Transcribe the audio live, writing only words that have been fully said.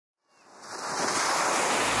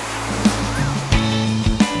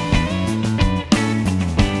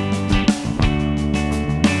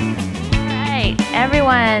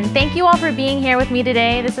everyone. Thank you all for being here with me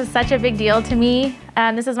today. This is such a big deal to me.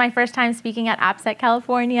 This is my first time speaking at AppSec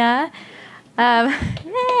California.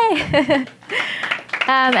 Yay!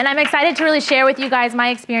 And I'm excited to really share with you guys my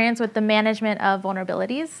experience with the management of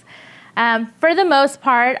vulnerabilities. For the most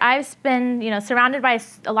part, I've been surrounded by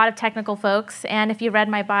a lot of technical folks, and if you read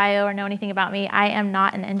my bio or know anything about me, I am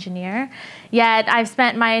not an engineer. Yet I've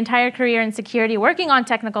spent my entire career in security working on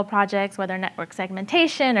technical projects, whether network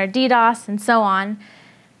segmentation or DDoS and so on.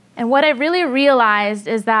 And what I really realized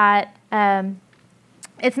is that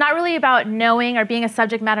it's not really about knowing or being a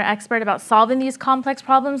subject matter expert about solving these complex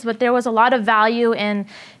problems, but there was a lot of value in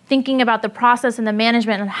thinking about the process and the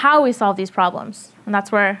management and how we solve these problems. And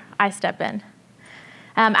that's where I step in.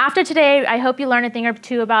 After today, I hope you learn a thing or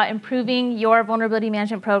two about improving your vulnerability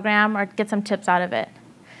management program or get some tips out of it.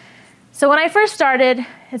 So when I first started,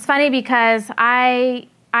 it's funny because I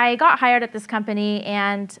got hired at this company,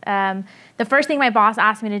 and the first thing my boss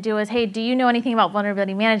asked me to do was, hey, do you know anything about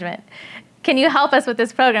vulnerability management? Can you help us with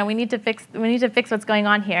this program? We need to fix what's going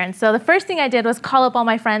on here. And so the first thing I did was call up all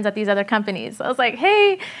my friends at these other companies. I was like,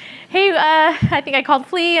 hey, I think I called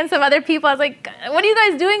Flea and some other people. I was like, what are you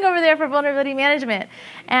guys doing over there for vulnerability management?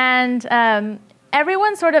 And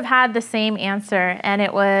everyone sort of had the same answer. And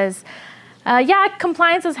it was, yeah,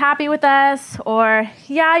 compliance is happy with us. Or,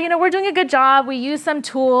 yeah, we're doing a good job. We use some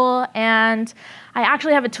tool. And I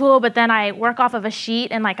actually have a tool, but then I work off of a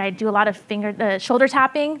sheet. And I do a lot of shoulder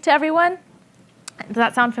tapping to everyone. Does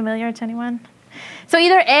that sound familiar to anyone? So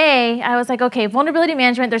either A, I was like, okay, vulnerability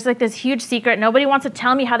management, there's this huge secret. Nobody wants to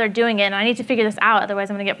tell me how they're doing it, and I need to figure this out,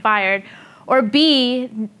 otherwise I'm going to get fired. Or B,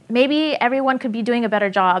 maybe everyone could be doing a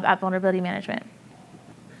better job at vulnerability management.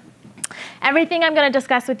 Everything I'm going to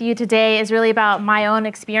discuss with you today is really about my own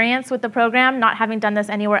experience with the program, not having done this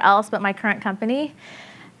anywhere else but my current company.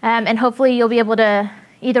 And hopefully you'll be able to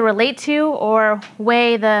either relate to or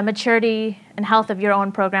weigh the maturity and health of your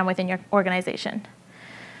own program within your organization.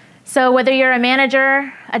 So whether you're a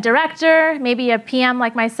manager, a director, maybe a PM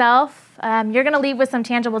like myself, you're going to leave with some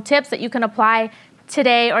tangible tips that you can apply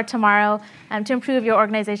today or tomorrow to improve your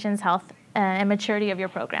organization's health and maturity of your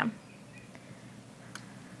program.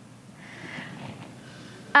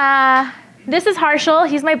 This is Harshal.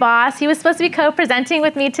 He's my boss. He was supposed to be co-presenting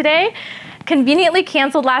with me today, conveniently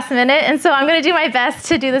canceled last minute, and so I'm going to do my best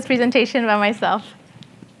to do this presentation by myself.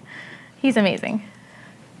 He's amazing.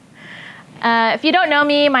 If you don't know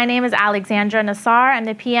me, my name is Alexandra Nassar. I'm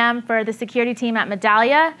the PM for the security team at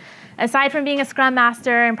Medallia. Aside from being a Scrum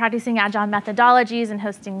Master and practicing agile methodologies and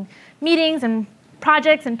hosting meetings and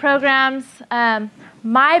projects and programs,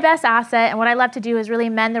 my best asset and what I love to do is really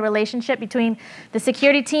mend the relationship between the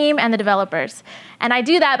security team and the developers. And I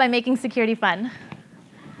do that by making security fun.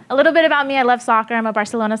 A little bit about me, I love soccer. I'm a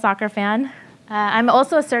Barcelona soccer fan. I'm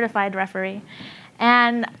also a certified referee.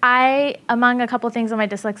 And among a couple things on my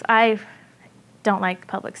dislikes, I don't like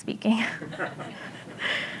public speaking.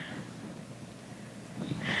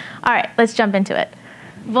 All right, let's jump into it.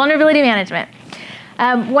 Vulnerability management.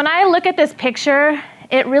 When I look at this picture,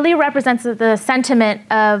 it really represents the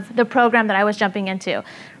sentiment of the program that I was jumping into,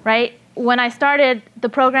 right? When I started, the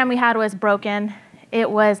program we had was broken.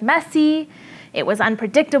 It was messy. It was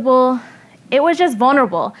unpredictable. It was just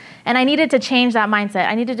vulnerable. And I needed to change that mindset.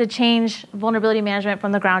 I needed to change vulnerability management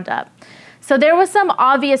from the ground up. So there was some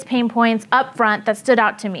obvious pain points up front that stood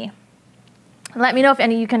out to me. Let me know if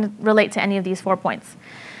any of you can relate to any of these 4 points.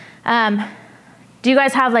 Do you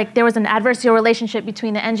guys have, there was an adversarial relationship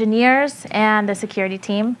between the engineers and the security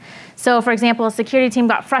team? So for example, a security team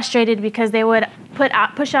got frustrated because they would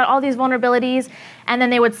push out all these vulnerabilities, and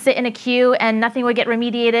then they would sit in a queue and nothing would get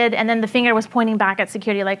remediated, and then the finger was pointing back at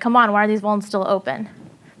security like, come on, why are these vulns still open?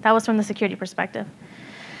 That was from the security perspective.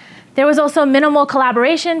 There was also minimal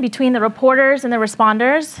collaboration between the reporters and the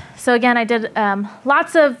responders. So again, I did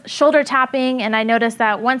lots of shoulder tapping, and I noticed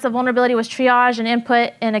that once a vulnerability was triaged and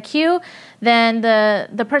input in a queue, then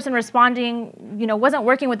the person responding wasn't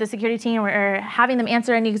working with the security team or having them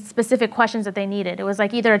answer any specific questions that they needed. It was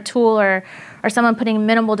like either a tool or someone putting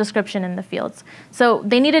minimal description in the fields. So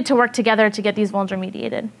they needed to work together to get these vulns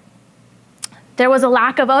remediated. There was a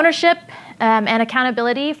lack of ownership and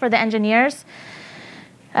accountability for the engineers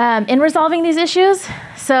in resolving these issues.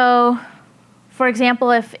 So, for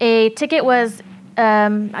example, if a ticket was,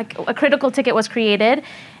 a critical ticket was created,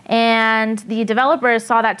 and the developers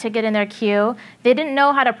saw that ticket in their queue, they didn't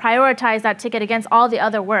know how to prioritize that ticket against all the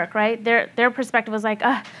other work, right? Their perspective was like,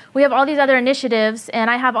 we have all these other initiatives, and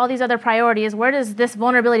I have all these other priorities. Where does this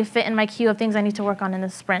vulnerability fit in my queue of things I need to work on in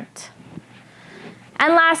this sprint?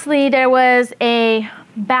 And lastly, there was a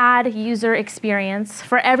bad user experience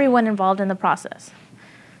for everyone involved in the process.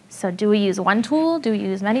 So do we use one tool? Do we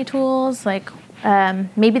use many tools? Like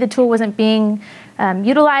maybe the tool wasn't being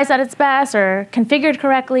utilized at its best or configured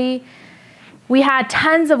correctly. We had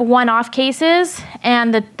tons of one-off cases,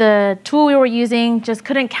 and the tool we were using just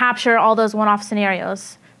couldn't capture all those one-off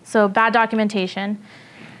scenarios. So bad documentation.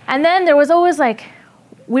 And then there was always like,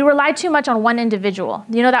 we relied too much on one individual.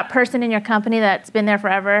 You know, that person in your company that's been there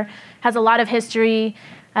forever, has a lot of history,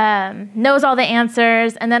 knows all the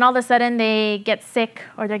answers, and then all of a sudden they get sick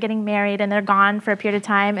or they're getting married and they're gone for a period of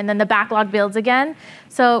time, and then the backlog builds again.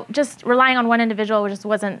 So just relying on one individual just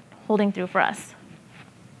wasn't holding through for us.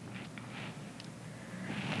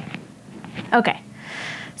 Okay,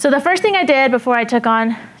 so the first thing I did before I took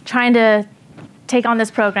on trying to take on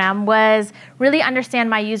this program was really understand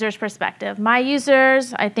my users' perspective. My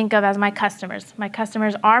users I think of as my customers. My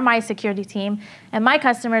customers are my security team, and my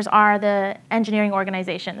customers are the engineering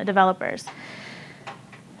organization, the developers.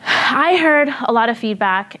 I heard a lot of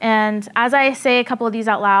feedback, and as I say a couple of these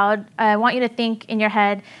out loud, I want you to think in your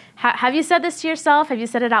head, have you said this to yourself? Have you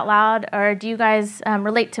said it out loud? Or do you guys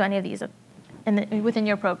relate to any of these within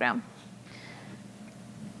your program?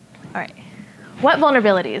 All right, what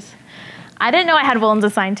vulnerabilities? I didn't know I had vulns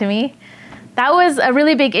assigned to me. That was a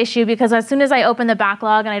really big issue because as soon as I opened the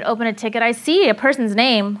backlog and I'd open a ticket, I see a person's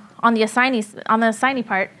name on the assignee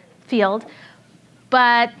part field,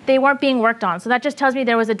 but they weren't being worked on. So that just tells me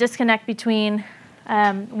there was a disconnect between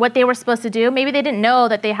what they were supposed to do. Maybe they didn't know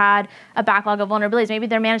that they had a backlog of vulnerabilities. Maybe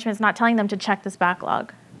their management's not telling them to check this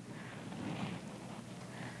backlog.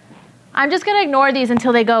 I'm just going to ignore these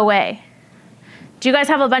until they go away. Do you guys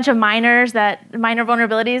have a bunch of minor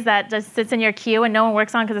vulnerabilities that just sits in your queue and no one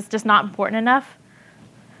works on because it's just not important enough?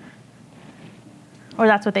 Or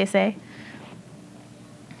that's what they say.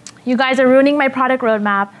 You guys are ruining my product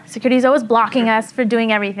roadmap. Security is always blocking us for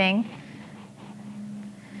doing everything.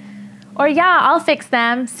 Or yeah, I'll fix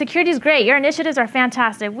them. Security is great. Your initiatives are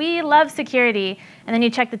fantastic. We love security. And then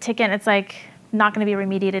you check the ticket and it's like not going to be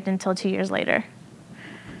remediated until 2 years later.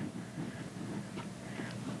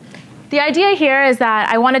 The idea here is that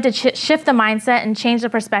I wanted to shift the mindset and change the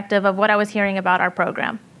perspective of what I was hearing about our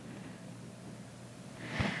program.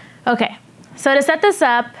 Okay, so to set this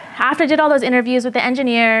up, after I did all those interviews with the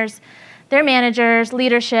engineers, their managers,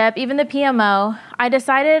 leadership, even the PMO, I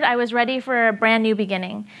decided I was ready for a brand new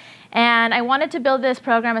beginning. And I wanted to build this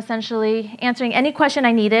program essentially answering any question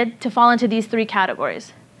I needed to fall into these 3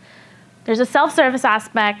 categories. There's a self-service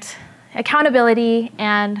aspect, accountability,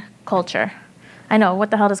 and culture. I know,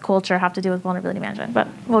 what the hell does culture have to do with vulnerability management? But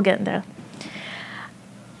we'll get in there.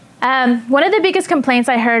 One of the biggest complaints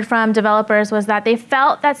I heard from developers was that they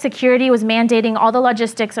felt that security was mandating all the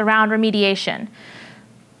logistics around remediation.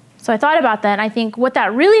 So I thought about that, and I think what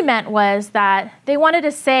that really meant was that they wanted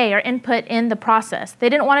to say or input in the process. They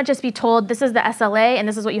didn't want to just be told, this is the SLA, and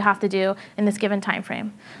this is what you have to do in this given time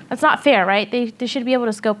frame. That's not fair, right? They should be able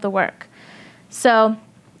to scope the work. So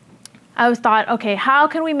I thought, okay, how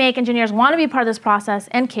can we make engineers want to be part of this process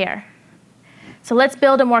and care? So let's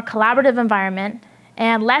build a more collaborative environment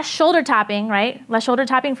and less shoulder tapping, right? Less shoulder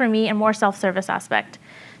tapping for me and more self-service aspect,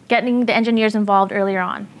 getting the engineers involved earlier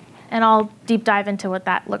on. And I'll deep dive into what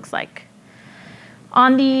that looks like.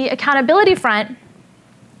 On the accountability front,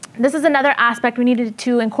 this is another aspect we needed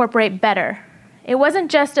to incorporate better. It wasn't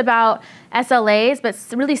just about SLAs, but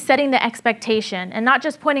really setting the expectation and not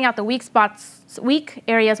just pointing out the weak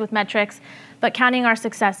areas with metrics, but counting our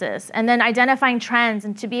successes and then identifying trends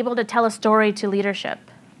and to be able to tell a story to leadership.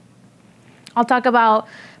 I'll talk about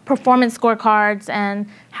performance scorecards and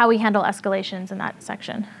how we handle escalations in that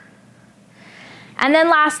section. And then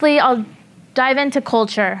lastly, I'll dive into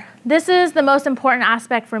culture. This is the most important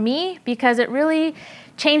aspect for me because it really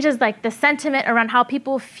changes like the sentiment around how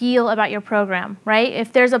people feel about your program, right?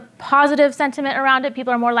 If there's a positive sentiment around it,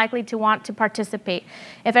 people are more likely to want to participate.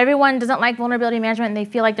 If everyone doesn't like vulnerability management and they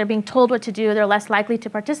feel like they're being told what to do, they're less likely to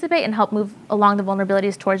participate and help move along the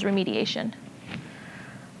vulnerabilities towards remediation.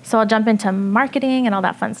 So I'll jump into marketing and all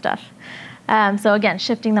that fun stuff. So again,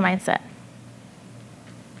 shifting the mindset.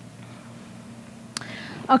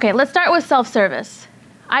 Okay, let's start with self-service.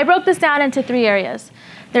 I broke this down into 3 areas.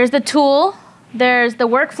 There's the tool, there's the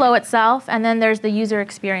workflow itself, and then there's the user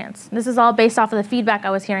experience. This is all based off of the feedback I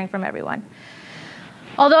was hearing from everyone.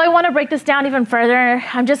 Although I want to break this down even further,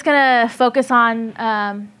 I'm just going to focus on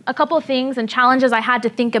a couple of things and challenges I had to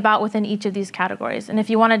think about within each of these categories. And if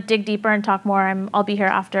you want to dig deeper and talk more, I'll be here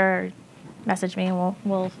after. Message me and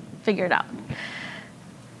we'll figure it out.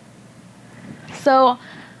 So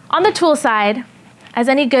on the tool side, as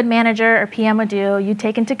any good manager or PM would do, you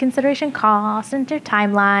take into consideration cost and your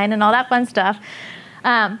timeline and all that fun stuff.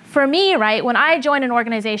 For me, right, when I join an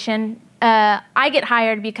organization, I get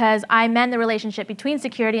hired because I mend the relationship between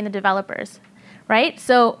security and the developers, right?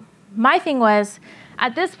 So my thing was,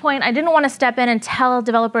 at this point, I didn't want to step in and tell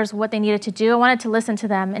developers what they needed to do. I wanted to listen to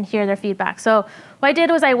them and hear their feedback. So what I did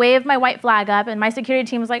was I waved my white flag up, and my security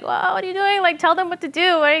team was like, well, what are you doing? Like, tell them what to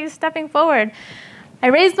do. Why are you stepping forward? I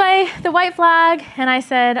raised the white flag, and I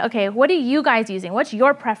said, OK, what are you guys using? What's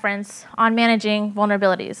your preference on managing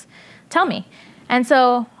vulnerabilities? Tell me. And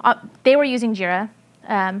so they were using Jira.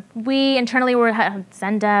 We internally had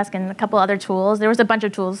Zendesk and a couple other tools. There was a bunch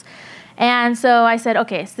of tools. And so I said,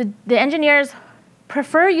 OK, so the engineers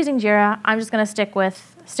prefer using Jira. I'm just going to stick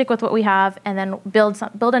with what we have and then build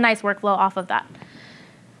a nice workflow off of that.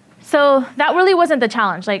 So that really wasn't the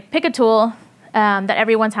challenge. Like, pick a tool that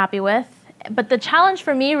everyone's happy with. But the challenge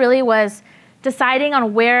for me really was deciding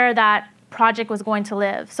on where that project was going to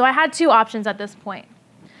live. So I had two options at this point.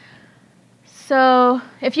 So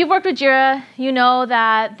if you've worked with Jira, you know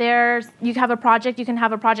that you can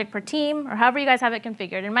have a project per team, or however you guys have it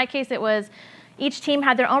configured. In my case, it was each team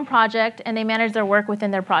had their own project, and they managed their work within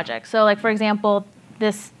their project. So like, for example,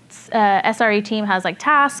 this SRE team has like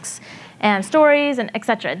tasks and stories and et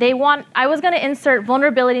cetera. I was going to insert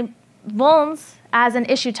vulns as an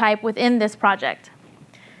issue type within this project.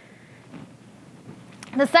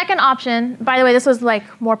 The second option, by the way, this was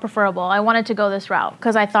like more preferable. I wanted to go this route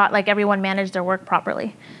because I thought like everyone managed their work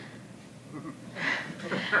properly.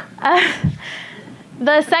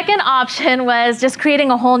 The second option was just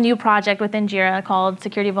creating a whole new project within Jira called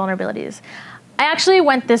Security Vulnerabilities. I actually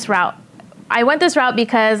went this route. I went this route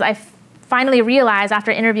because I finally realized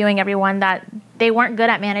after interviewing everyone that they weren't good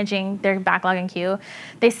at managing their backlog and queue.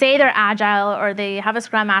 They say they're agile or they have a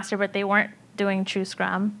Scrum Master, but they weren't doing true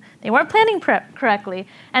Scrum. They weren't planning correctly.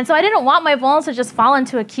 And so I didn't want my vulns to just fall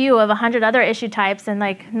into a queue of 100 other issue types and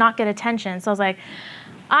like not get attention. So I was like,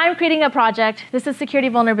 I'm creating a project. This is security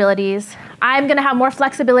vulnerabilities. I'm going to have more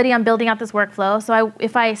flexibility on building out this workflow. So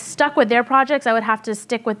if I stuck with their projects, I would have to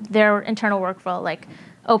stick with their internal workflow, like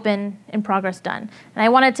open, in progress, done. And I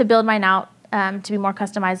wanted to build mine out to be more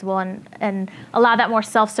customizable and allow that more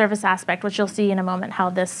self-service aspect, which you'll see in a moment how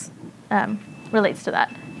this relates to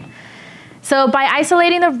that. So by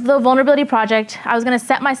isolating the vulnerability project, I was going to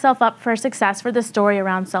set myself up for success for the story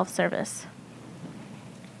around self-service.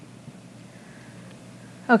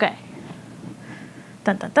 OK.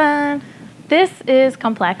 Dun, dun, dun. This is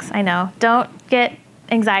complex, I know. Don't get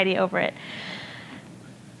anxiety over it.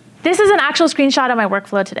 This is an actual screenshot of my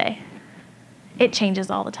workflow today. It changes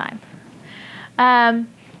all the time.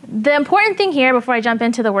 The important thing here before I jump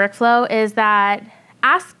into the workflow is that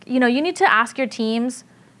you need to ask your teams,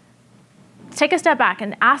 take a step back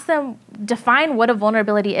and ask them, define what a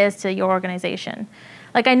vulnerability is to your organization.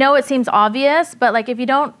 Like, I know it seems obvious, but like if you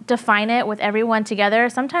don't define it with everyone together,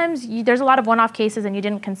 sometimes there's a lot of one-off cases that you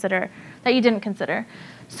didn't consider.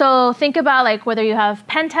 So think about like whether you have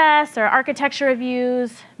pen tests or architecture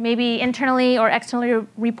reviews, maybe internally or externally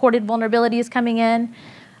reported vulnerabilities coming in.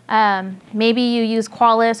 Maybe you use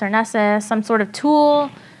Qualys or Nessus, some sort of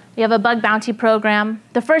tool. You have a bug bounty program.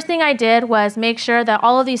 The first thing I did was make sure that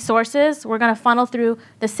all of these sources were going to funnel through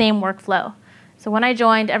the same workflow. So when I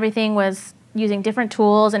joined, everything was using different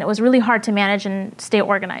tools, and it was really hard to manage and stay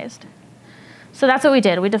organized. So that's what we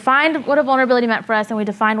did. We defined what a vulnerability meant for us, and we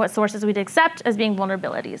defined what sources we'd accept as being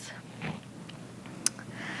vulnerabilities.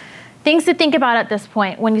 Things to think about at this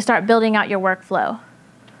point when you start building out your workflow.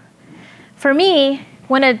 For me,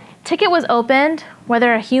 when a ticket was opened,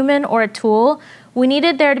 whether a human or a tool, we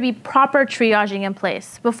needed there to be proper triaging in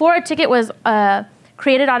place. Before, a ticket was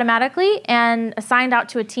created automatically and assigned out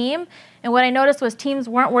to a team. And what I noticed was teams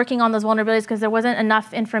weren't working on those vulnerabilities because there wasn't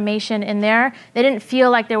enough information in there. They didn't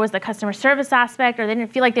feel like there was the customer service aspect, or they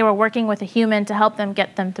didn't feel like they were working with a human to help them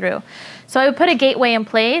get them through. So I would put a gateway in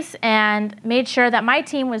place and made sure that my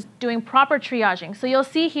team was doing proper triaging. So you'll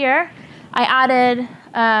see here, I added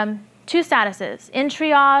two statuses, in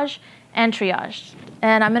triage and triage.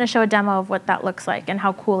 And I'm going to show a demo of what that looks like and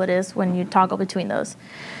how cool it is when you toggle between those.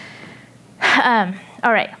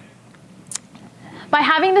 All right. By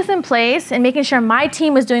having this in place and making sure my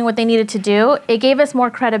team was doing what they needed to do, it gave us more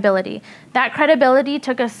credibility. That credibility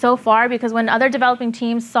took us so far because when other developing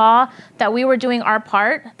teams saw that we were doing our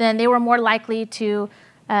part, then they were more likely to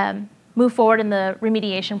move forward in the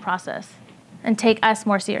remediation process and take us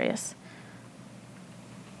more serious.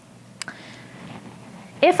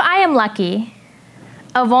 If I am lucky,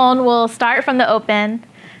 a vuln will start from the open,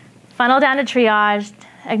 funnel down to triage,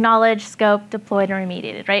 acknowledge, scope, deployed, and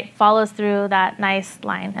remediated, right? Follows through that nice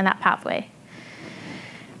line and that pathway.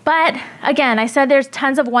 But again, I said there's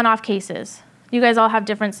tons of one-off cases. You guys all have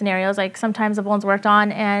different scenarios. Like sometimes a vuln's worked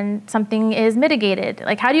on and something is mitigated.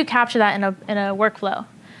 Like how do you capture that in a workflow?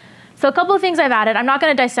 So a couple of things I've added. I'm not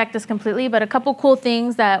going to dissect this completely, but a couple cool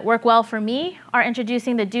things that work well for me are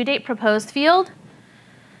introducing the due date proposed field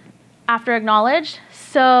after acknowledged.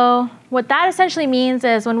 So what that essentially means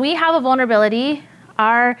is when we have a vulnerability,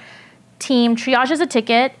 our team triages a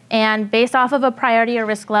ticket, and based off of a priority or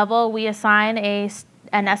risk level, we assign an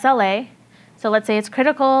SLA. So let's say it's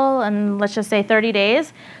critical, and let's just say 30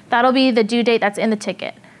 days. That'll be the due date that's in the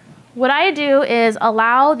ticket. What I do is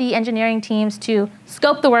allow the engineering teams to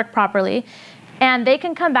scope the work properly, and they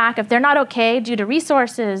can come back if they're not okay due to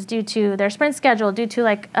resources, due to their sprint schedule, due to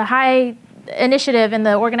like a high initiative in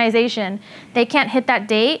the organization, they can't hit that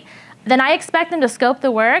date. Then I expect them to scope the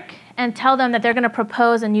work and tell them that they're going to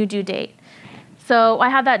propose a new due date. So I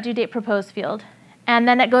have that due date proposed field. And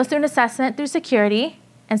then it goes through an assessment through security,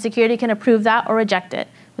 and security can approve that or reject it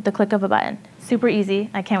with the click of a button. Super easy.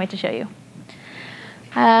 I can't wait to show you.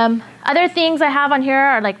 Other things I have on here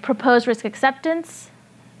are like proposed risk acceptance.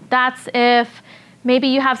 That's if maybe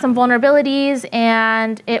you have some vulnerabilities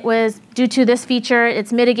and it was due to this feature,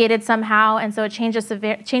 it's mitigated somehow, and so it changes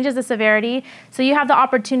the severity. So you have the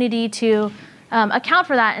opportunity to account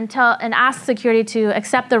for that and ask security to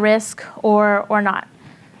accept the risk or not.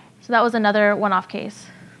 So that was another one-off case.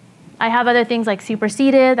 I have other things like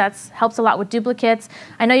superseded. That helps a lot with duplicates.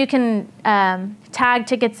 I know you can tag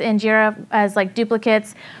tickets in Jira as like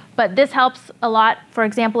duplicates, but this helps a lot. For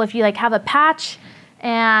example, if you like have a patch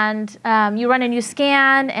and you run a new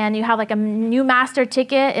scan and you have like a new master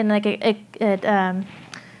ticket and like it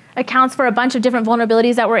accounts for a bunch of different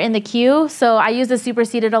vulnerabilities that were in the queue. So I use the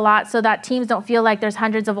superseded a lot so that teams don't feel like there's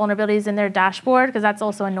hundreds of vulnerabilities in their dashboard, because that's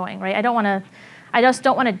also annoying, right? I just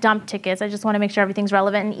don't want to dump tickets. I just want to make sure everything's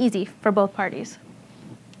relevant and easy for both parties.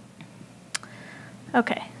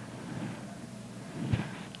 Okay.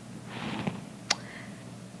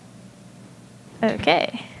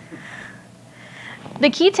 Okay. The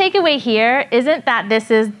key takeaway here isn't that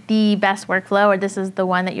this is the best workflow or this is the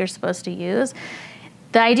one that you're supposed to use.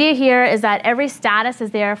 The idea here is that every status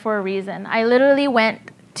is there for a reason. I literally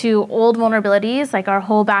went to old vulnerabilities, like our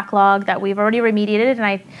whole backlog that we've already remediated, and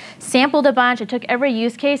I sampled a bunch. I took every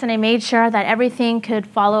use case, and I made sure that everything could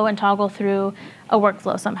follow and toggle through a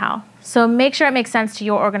workflow somehow. So make sure it makes sense to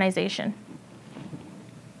your organization.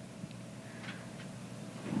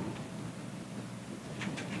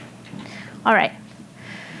 All right.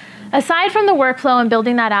 Aside from the workflow and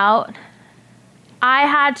building that out, I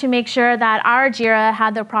had to make sure that our Jira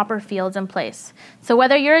had the proper fields in place. So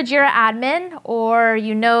whether you're a Jira admin or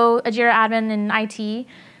you know a Jira admin in IT,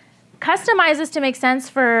 customize this to make sense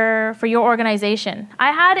for your organization.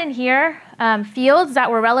 I had in here fields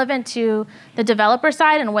that were relevant to the developer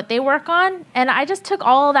side and what they work on, and I just took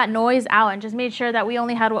all that noise out and just made sure that we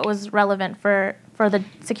only had what was relevant for the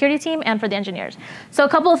security team and for the engineers. So a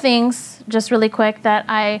couple of things, just really quick, that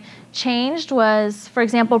I changed was, for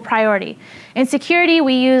example, priority. In security,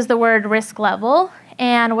 we use the word risk level,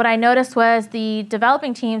 and what I noticed was the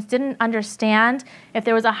developing teams didn't understand if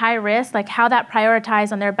there was a high risk, like how that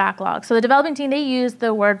prioritized on their backlog. So the developing team, they used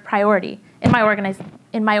the word priority in my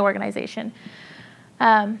organization.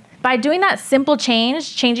 By doing that simple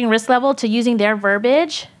change, changing risk level to using their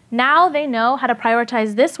verbiage, now they know how to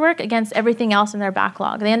prioritize this work against everything else in their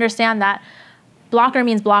backlog. They understand that blocker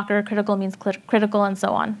means blocker, critical means critical, and so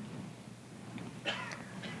on.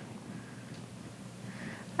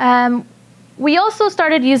 We also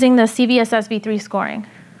started using the CVSS v3 scoring.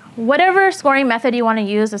 Whatever scoring method you want to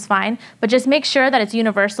use is fine, but just make sure that it's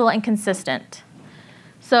universal and consistent.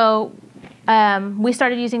 So we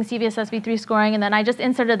started using CVSS v3 scoring, and then I just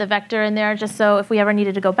inserted the vector in there just so if we ever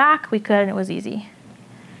needed to go back, we could, and it was easy.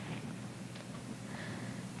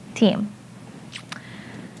 Team.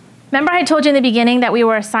 Remember I told you in the beginning that we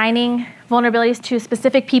were assigning vulnerabilities to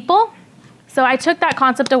specific people? So I took that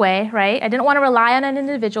concept away, right? I didn't want to rely on an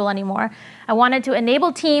individual anymore. I wanted to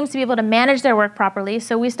enable teams to be able to manage their work properly,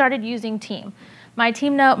 so we started using team. My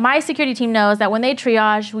security team knows that when they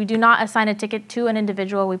triage, we do not assign a ticket to an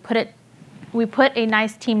individual. We put a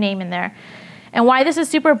nice team name in there. And why this is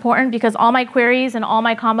super important, because all my queries and all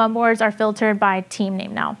my Kanban boards are filtered by team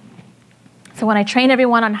name now. So when I train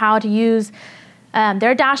everyone on how to use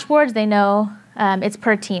their dashboards, they know it's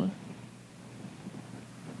per team.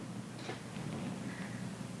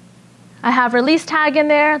 I have release tag in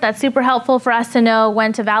there. That's super helpful for us to know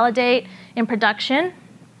when to validate in production.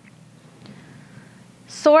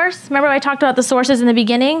 Source, remember I talked about the sources in the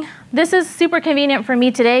beginning? This is super convenient for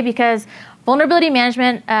me today because vulnerability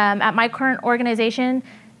management at my current organization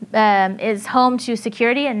is home to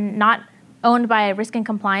security and not owned by risk and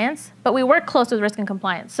compliance, but we work close with risk and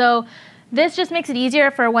compliance. So this just makes it easier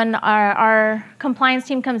for when our compliance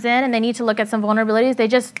team comes in and they need to look at some vulnerabilities. They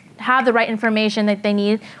just have the right information that they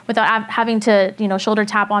need without having to, shoulder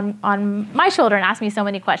tap on my shoulder and ask me so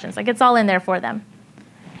many questions. Like, it's all in there for them.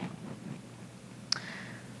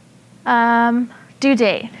 Due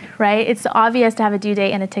date, right? It's obvious to have a due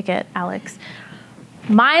date in a ticket, Alex.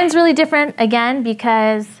 Mine's really different, again,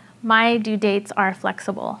 because my due dates are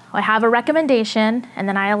flexible. I have a recommendation, and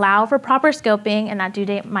then I allow for proper scoping, and that due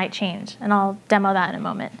date might change. And I'll demo that in a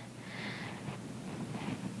moment.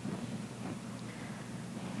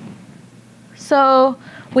 So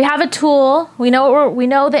we have a tool. We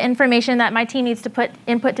know the information that my team needs to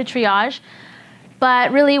input to triage.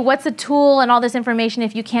 But really, what's a tool and all this information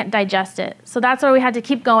if you can't digest it? So that's where we had to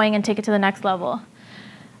keep going and take it to the next level.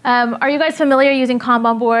 Are you guys familiar using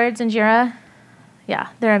Kanban boards in Jira? Yeah,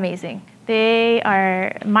 they're amazing. They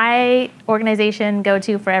are my organization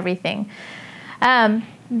go-to for everything.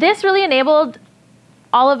 This really enabled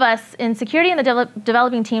all of us in security and the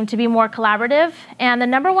developing team to be more collaborative. And the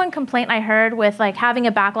number one complaint I heard with having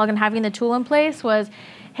a backlog and having the tool in place was,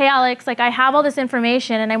 hey, Alex, I have all this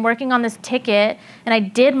information and I'm working on this ticket and I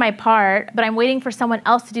did my part, but I'm waiting for someone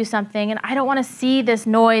else to do something and I don't want to see this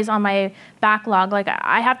noise on my backlog.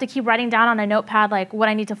 I have to keep writing down on a notepad what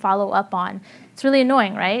I need to follow up on. It's really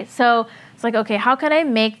annoying, right? So it's okay, how can I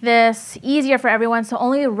make this easier for everyone so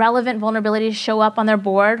only relevant vulnerabilities show up on their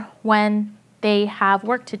board when they have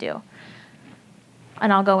work to do?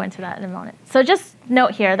 And I'll go into that in a moment. So just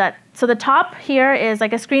note here so the top here is a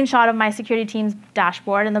screenshot of my security team's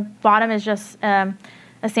dashboard, and the bottom is just a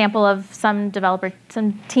sample of some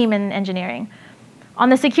team in engineering. On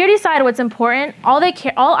the security side, what's important, all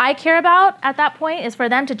I care about at that point is for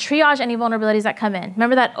them to triage any vulnerabilities that come in.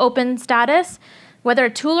 Remember that open status? Whether a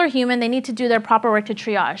tool or human, they need to do their proper work to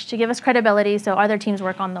triage, to give us credibility so other teams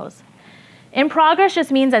work on those. In progress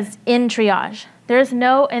just means as in triage. There's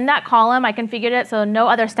no, in that column, I configured it so no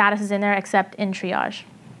other status is in there except in triage.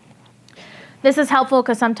 This is helpful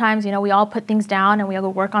because sometimes, we all put things down and we all go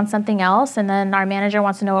work on something else, and then our manager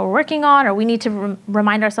wants to know what we're working on, or we need to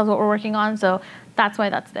remind ourselves what we're working on, so that's why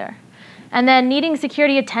that's there. And then needing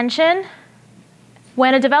security attention.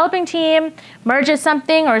 When a developing team merges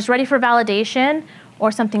something or is ready for validation,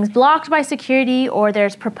 or something's blocked by security, or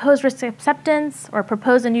there's proposed risk acceptance, or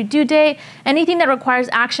proposed a new due date, anything that requires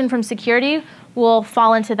action from security will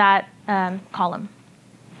fall into that column.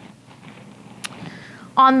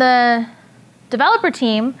 On the developer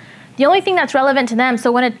team, the only thing that's relevant to them,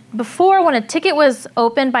 so before when a ticket was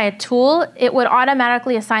opened by a tool, it would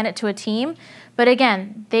automatically assign it to a team. But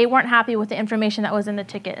again, they weren't happy with the information that was in the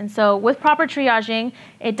ticket. And so with proper triaging,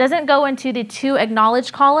 it doesn't go into the to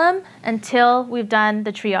acknowledge column until we've done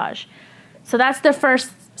the triage. So that's the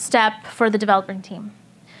first step for the developing team.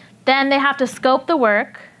 Then they have to scope the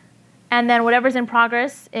work, and then whatever's in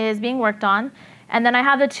progress is being worked on. And then I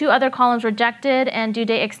have the two other columns, rejected and due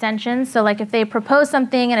date extensions. So if they propose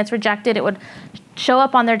something and it's rejected, it would show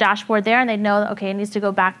up on their dashboard there, and they'd know, okay, it needs to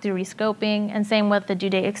go back through rescoping, and same with the due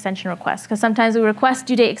date extension request. Because sometimes we request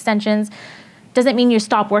due date extensions, doesn't mean you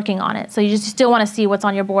stop working on it. So you just still want to see what's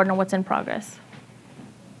on your board and what's in progress.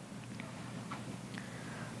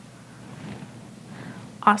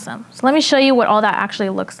 Awesome. So let me show you what all that actually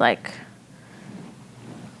looks like.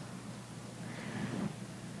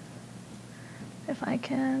 If I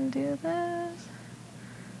can do this.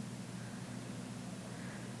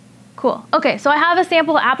 Cool. OK, so I have a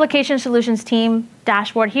sample application solutions team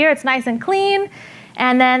dashboard here. It's nice and clean.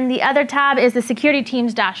 And then the other tab is the security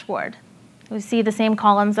team's dashboard. We see the same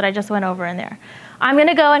columns that I just went over in there. I'm going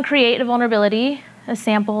to go and create a vulnerability, a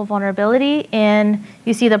sample vulnerability in,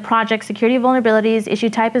 you see the project security vulnerabilities, issue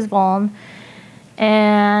type is vuln.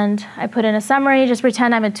 And I put in a summary, just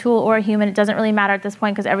pretend I'm a tool or a human. It doesn't really matter at this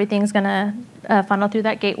point because everything's going to funnel through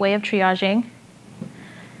that gateway of triaging.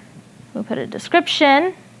 We'll put a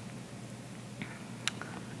description,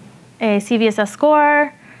 a CVSS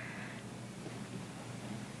score,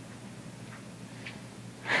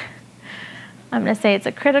 I'm going to say it's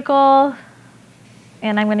a critical,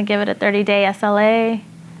 and I'm going to give it a 30-day SLA.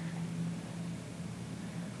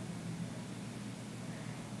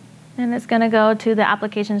 And it's going to go to the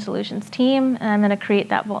application solutions team, and I'm going to create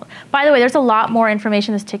that vault. By the way, there's a lot more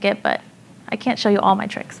information in this ticket, but I can't show you all my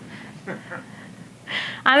tricks.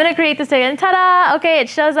 I'm going to create this ticket, and ta-da! OK, it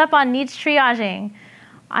shows up on needs triaging.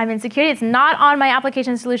 I'm in security. It's not on my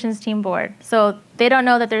application solutions team board, so they don't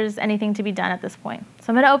know that there's anything to be done at this point. So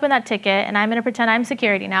I'm going to open that ticket, and I'm going to pretend I'm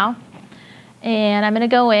security now. And I'm going to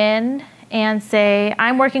go in and say,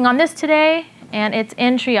 I'm working on this today, and it's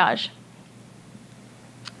in triage.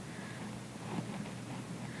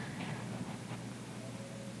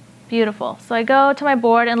 Beautiful. So I go to my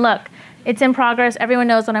board and look, it's in progress. Everyone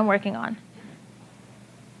knows what I'm working on.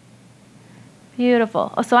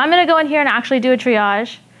 Beautiful. So I'm going to go in here and actually do a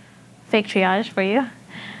triage, fake triage for you.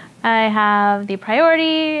 I have the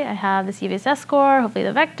priority, I have the CVSS score, hopefully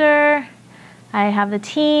the vector, I have the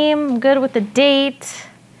team, I'm good with the date,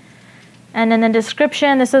 and then the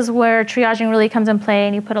description, this is where triaging really comes in play,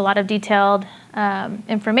 and you put a lot of detailed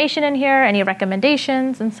information in here, any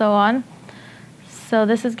recommendations, and so on. So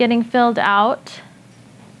this is getting filled out,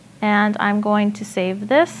 and I'm going to save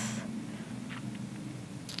this.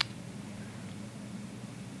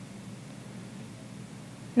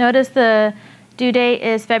 Notice the due date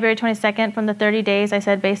is February 22nd from the 30 days I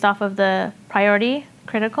said based off of the priority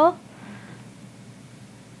critical.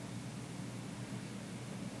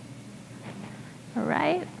 All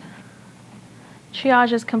right.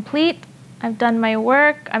 Triage is complete. I've done my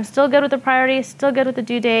work. I'm still good with the priority, still good with the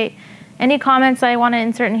due date. Any comments I want to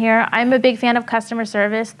insert in here? I'm a big fan of customer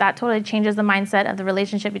service. That totally changes the mindset of the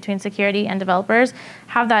relationship between security and developers.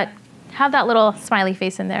 Have that little smiley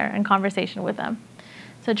face in there and conversation with them.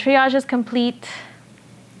 So triage is complete.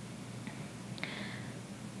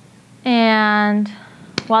 And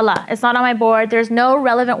voila, it's not on my board. There's no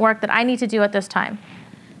relevant work that I need to do at this time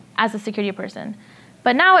as a security person.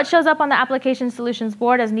 But now it shows up on the application solutions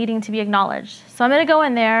board as needing to be acknowledged. So I'm going to go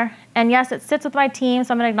in there, and yes, it sits with my team,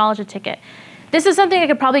 so I'm going to acknowledge a ticket. This is something I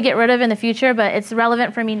could probably get rid of in the future, but it's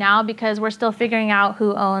relevant for me now because we're still figuring out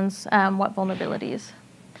who owns what vulnerabilities.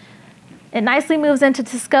 It nicely moves into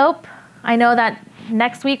scope. I know that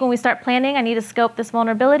next week when we start planning, I need to scope this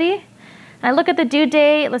vulnerability. And I look at the due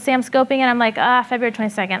date. Let's say I'm scoping and I'm like, February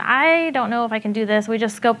 22nd. I don't know if I can do this. We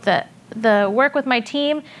just scoped the work with my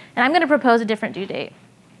team, and I'm going to propose a different due date.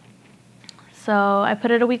 So I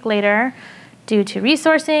put it a week later due to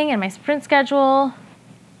resourcing and my sprint schedule.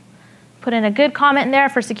 Put in a good comment in there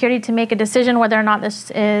for security to make a decision whether or not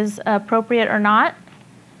this is appropriate or not.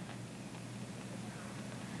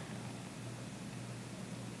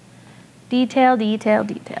 Detail, detail,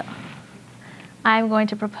 detail. I'm going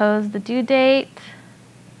to propose the due date.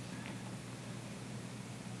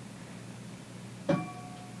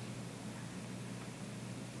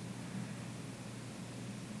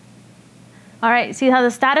 All right, see how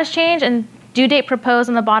the status changed and due date proposed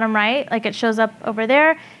on the bottom right, like it shows up over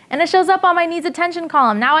there, and it shows up on my needs attention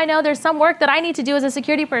column. Now I know there's some work that I need to do as a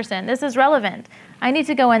security person. This is relevant. I need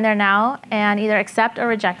to go in there now and either accept or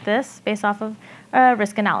reject this based off of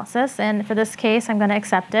risk analysis, and for this case, I'm going to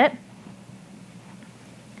accept it.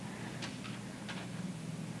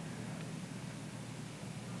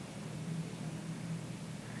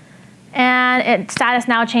 And status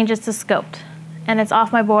now changes to scoped, and it's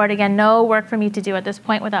off my board. Again, no work for me to do at this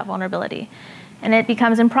point with that vulnerability. And it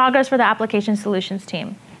becomes in progress for the application solutions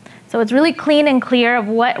team. So it's really clean and clear of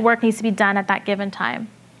what work needs to be done at that given time.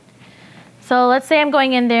 So let's say I'm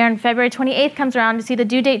going in there and February 28th comes around to see the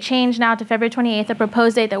due date change now to February 28th, the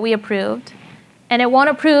proposed date that we approved. And it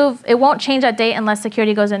won't change that date unless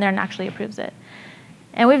security goes in there and actually approves it.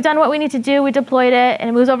 And we've done what we need to do. We deployed it, and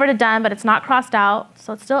it moves over to done, but it's not crossed out.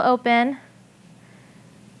 So it's still open.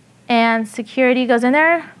 And security goes in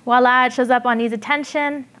there. Voila, it shows up on needs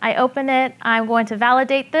attention. I open it. I'm going to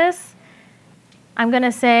validate this. I'm going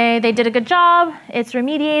to say they did a good job. It's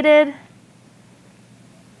remediated.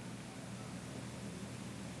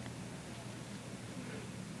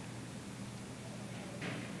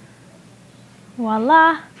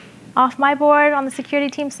 Voila, off my board on the security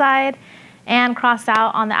team side and crossed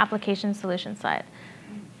out on the application solution side.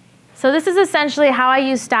 So this is essentially how I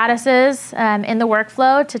use statuses in the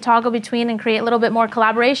workflow to toggle between and create a little bit more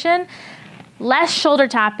collaboration, less shoulder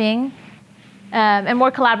tapping, and more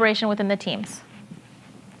collaboration within the teams.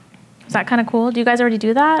 Is that kind of cool? Do you guys already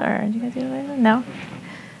do that? Or do you guys do that? No?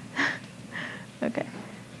 Okay.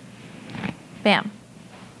 Bam.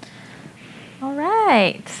 All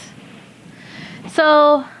right.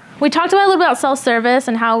 So we talked about a little bit about self-service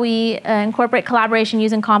and how we incorporate collaboration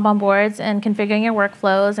using Kanban boards and configuring your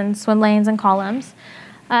workflows and swim lanes and columns.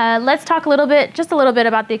 Let's talk just a little bit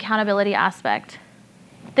about the accountability aspect.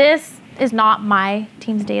 This is not my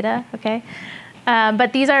team's data, okay?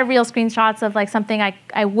 But these are real screenshots of like something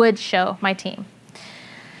I would show my team.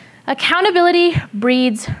 Accountability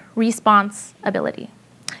breeds responsibility.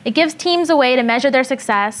 It gives teams a way to measure their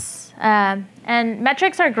success. And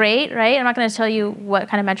metrics are great, right? I'm not going to tell you what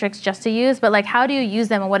kind of metrics just to use, but like how do you use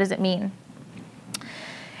them and what does it mean?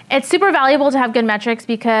 It's super valuable to have good metrics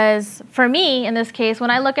because for me, in this case,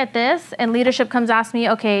 when I look at this and leadership comes ask me,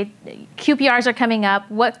 okay, QPRs are coming up,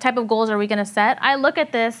 what type of goals are we going to set? I look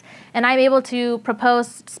at this and I'm able to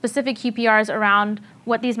propose specific QPRs around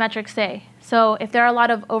what these metrics say. So if there are a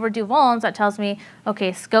lot of overdue vulns, that tells me,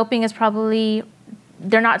 okay, scoping is probably,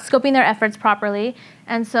 they're not scoping their efforts properly.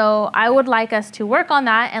 And so I would like us to work on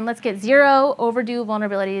that, and let's get 0 overdue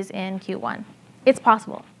vulnerabilities in Q1. It's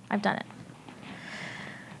possible. I've done it.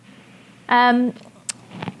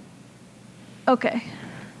 Okay.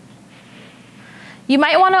 You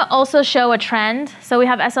might want to also show a trend. So we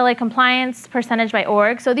have SLA compliance, percentage by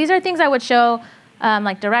org. So these are things I would show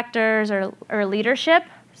like directors or leadership.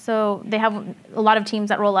 So they have a lot of teams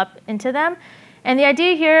that roll up into them. And the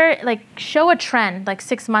idea here, like show a trend, like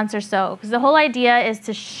 6 months or so. Because the whole idea is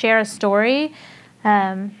to share a story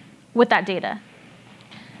with that data.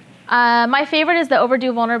 My favorite is the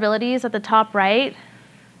overdue vulnerabilities at the top right.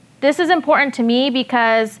 This is important to me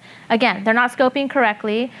because, again, they're not scoping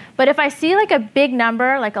correctly. But if I see like a big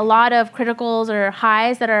number, like a lot of criticals or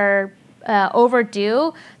highs that are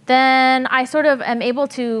overdue, then I sort of am able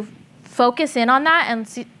to focus in on that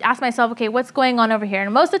and ask myself, okay, what's going on over here?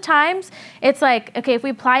 And most of the times, it's like, okay, if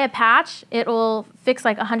we apply a patch, it will fix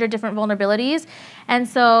like 100 different vulnerabilities. And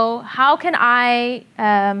so how can I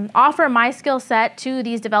offer my skill set to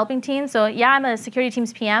these developing teams? So yeah, I'm a security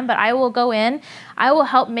teams PM, but I will go in, I will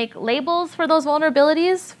help make labels for those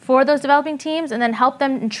vulnerabilities for those developing teams, and then help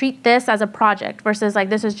them treat this as a project versus like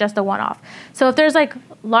this is just a one-off. So if there's like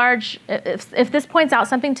large, if this points out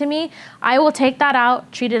something to me, I will take that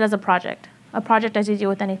out, treat it as a project as you do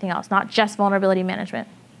with anything else, not just vulnerability management.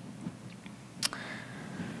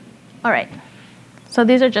 All right. So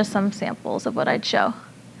these are just some samples of what I'd show.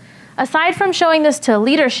 Aside from showing this to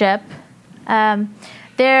leadership,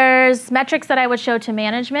 there's metrics that I would show to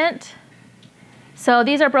management. So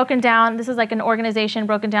these are broken down. This is like an organization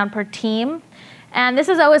broken down per team. And this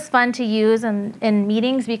is always fun to use in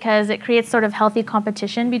meetings because it creates sort of healthy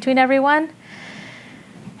competition between everyone.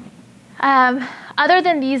 Other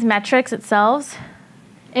than these metrics itself,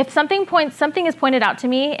 if something is pointed out to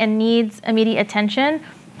me and needs immediate attention,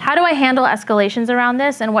 how do I handle escalations around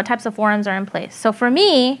this, and what types of forums are in place? So for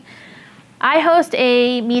me, I host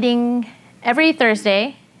a meeting every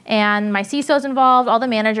Thursday, and my CISO is involved, all the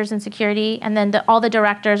managers in security, and then all the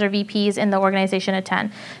directors or VPs in the organization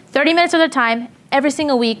attend. 30 minutes of their time, every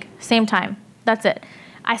single week, same time. That's it.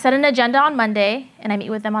 I set an agenda on Monday, and I meet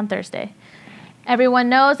with them on Thursday. Everyone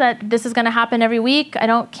knows that this is going to happen every week. I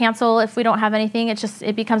don't cancel if we don't have anything.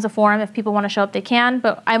 It becomes a forum. If people want to show up, they can,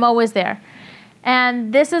 but I'm always there.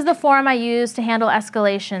 And this is the forum I use to handle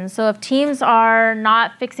escalations. So if teams are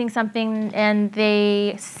not fixing something and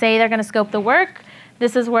they say they're going to scope the work,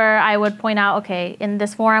 this is where I would point out, okay, in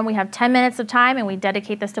this forum we have 10 minutes of time and we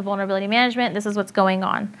dedicate this to vulnerability management. This is what's going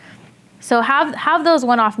on. So have those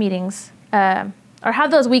one-off meetings or have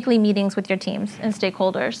those weekly meetings with your teams and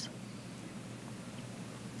stakeholders.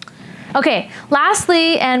 Okay,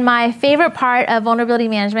 lastly, and my favorite part of vulnerability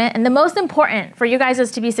management, and the most important for you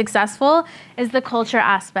guys to be successful, is the culture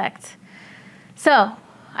aspect. So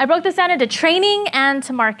I broke this down into training and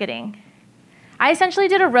to marketing. I essentially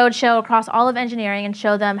did a roadshow across all of engineering and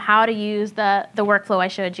showed them how to use the workflow I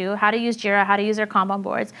showed you, how to use Jira, how to use their Kanban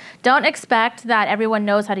boards. Don't expect that everyone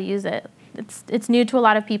knows how to use it. It's new to a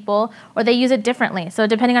lot of people, or they use it differently. So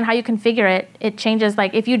depending on how you configure it, it changes.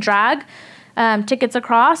 Like if you drag tickets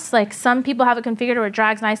across, like some people have it configured where it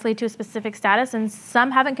drags nicely to a specific status, and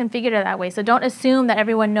some haven't configured it that way. So don't assume that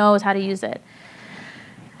everyone knows how to use it.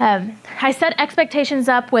 I set expectations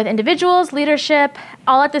up with individuals, leadership,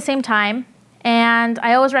 all at the same time, and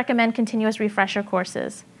I always recommend continuous refresher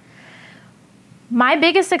courses. My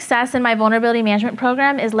biggest success in my vulnerability management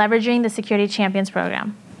program is leveraging the Security Champions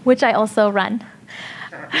program, which I also run.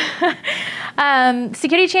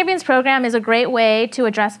 Security Champions program is a great way to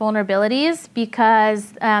address vulnerabilities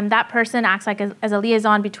because that person acts like as a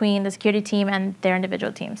liaison between the security team and their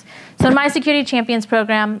individual teams. So in my Security Champions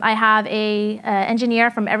program, I have an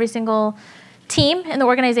engineer from every single team in the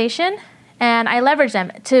organization, and I leverage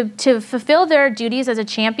them. To fulfill their duties as a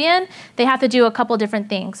champion, they have to do a couple different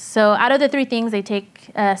things. So out of the 3 things, they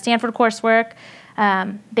take Stanford coursework,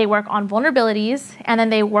 they work on vulnerabilities, and then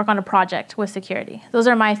they work on a project with security. Those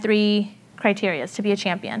are my 3 criteria to be a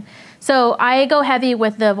champion. So I go heavy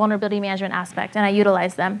with the vulnerability management aspect, and I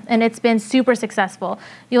utilize them, and it's been super successful.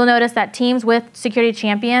 You'll notice that teams with security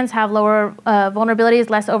champions have lower vulnerabilities,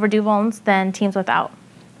 less overdue vulns than teams without.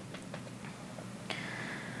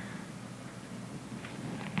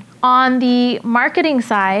 On the marketing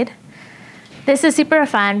side, this is super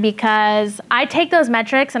fun because I take those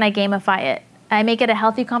metrics and I gamify it. I make it a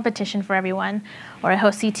healthy competition for everyone, or I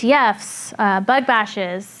host CTFs, bug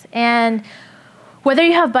bashes, and whether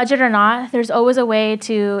you have budget or not, there's always a way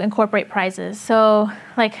to incorporate prizes. So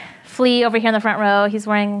like Flea over here in the front row, he's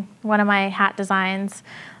wearing one of my hat designs.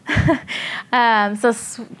 So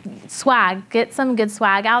swag, get some good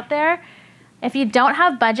swag out there. If you don't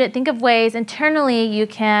have budget, think of ways internally you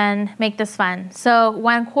can make this fun. So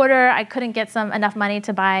one quarter, I couldn't get enough money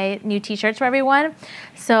to buy new t-shirts for everyone.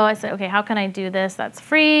 So I said, okay, how can I do this that's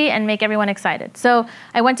free and make everyone excited? So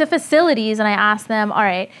I went to facilities and I asked them, all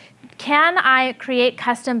right, can I create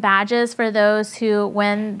custom badges for those who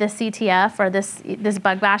win the CTF or this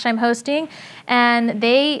bug bash I'm hosting? And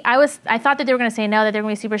I thought that they were going to say no, that they were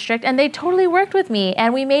going to be super strict, and they totally worked with me.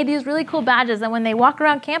 And we made these really cool badges. And when they walk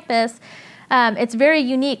around campus, it's very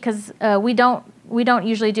unique because we don't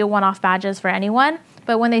usually do one-off badges for anyone.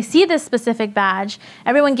 But when they see this specific badge,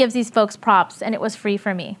 everyone gives these folks props, and it was free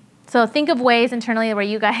for me. So think of ways internally where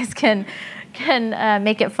you guys can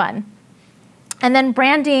make it fun. And then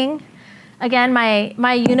branding. Again,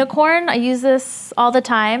 my unicorn, I use this all the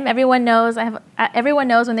time. Everyone knows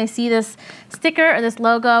when they see this sticker or this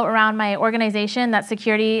logo around my organization that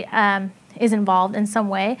security is involved in some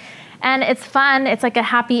way. And it's fun. It's like a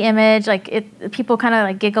happy image. Like people kind of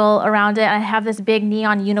like giggle around it. I have this big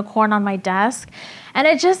neon unicorn on my desk. And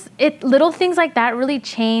little things like that really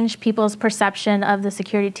change people's perception of the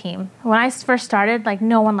security team. When I first started, like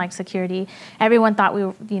no one liked security. Everyone thought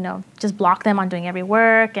we just blocked them on doing every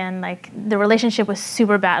work, and like the relationship was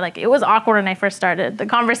super bad. Like it was awkward when I first started the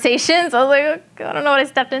conversations. I was like, oh, I don't know what I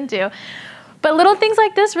stepped into. But little things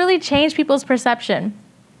like this really change people's perception.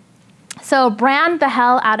 So brand the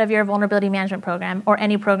hell out of your vulnerability management program or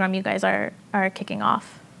any program you guys are kicking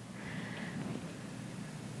off.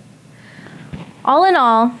 All in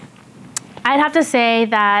all, I'd have to say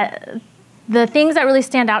that the things that really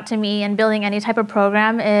stand out to me in building any type of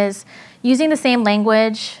program is using the same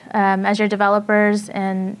language as your developers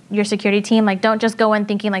and your security team. Like, don't just go in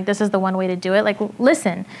thinking like this is the one way to do it. Like,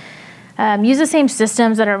 listen. Use the same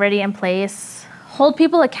systems that are already in place. Hold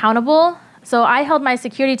people accountable. So I held my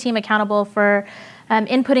security team accountable for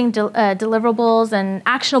inputting deliverables and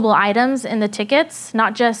actionable items in the tickets,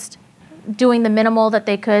 not just doing the minimal that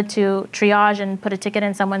they could to triage and put a ticket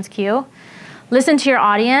in someone's queue. Listen to your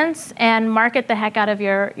audience and market the heck out of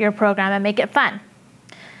your program and make it fun.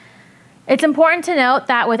 It's important to note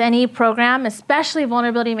that with any program, especially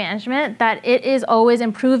vulnerability management, that it is always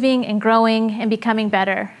improving and growing and becoming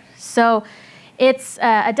better. So it's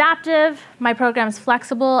adaptive, my program's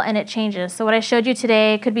flexible, and it changes. So what I showed you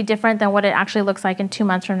today could be different than what it actually looks like in 2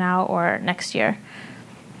 months from now or next year.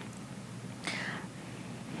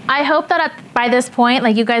 I hope that by this point,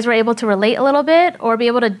 like you guys were able to relate a little bit or be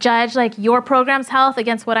able to judge like your program's health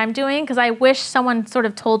against what I'm doing, because I wish someone sort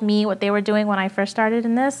of told me what they were doing when I first started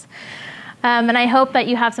in this. And I hope that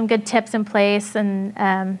you have some good tips in place,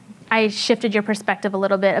 and I shifted your perspective a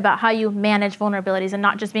little bit about how you manage vulnerabilities and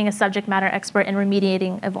not just being a subject matter expert in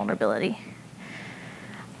remediating a vulnerability.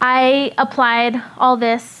 I applied all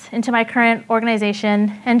this into my current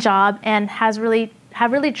organization and job and have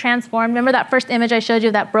really transformed. Remember that first image I showed you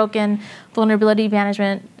of that broken vulnerability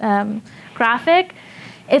management graphic?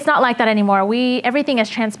 It's not like that anymore. Everything is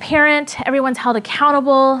transparent. Everyone's held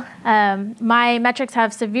accountable. My metrics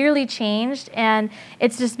have severely changed, and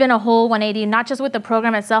it's just been a whole 180, not just with the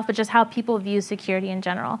program itself, but just how people view security in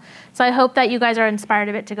general. So I hope that you guys are inspired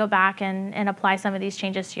a bit to go back and apply some of these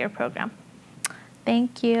changes to your program.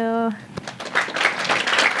 Thank you.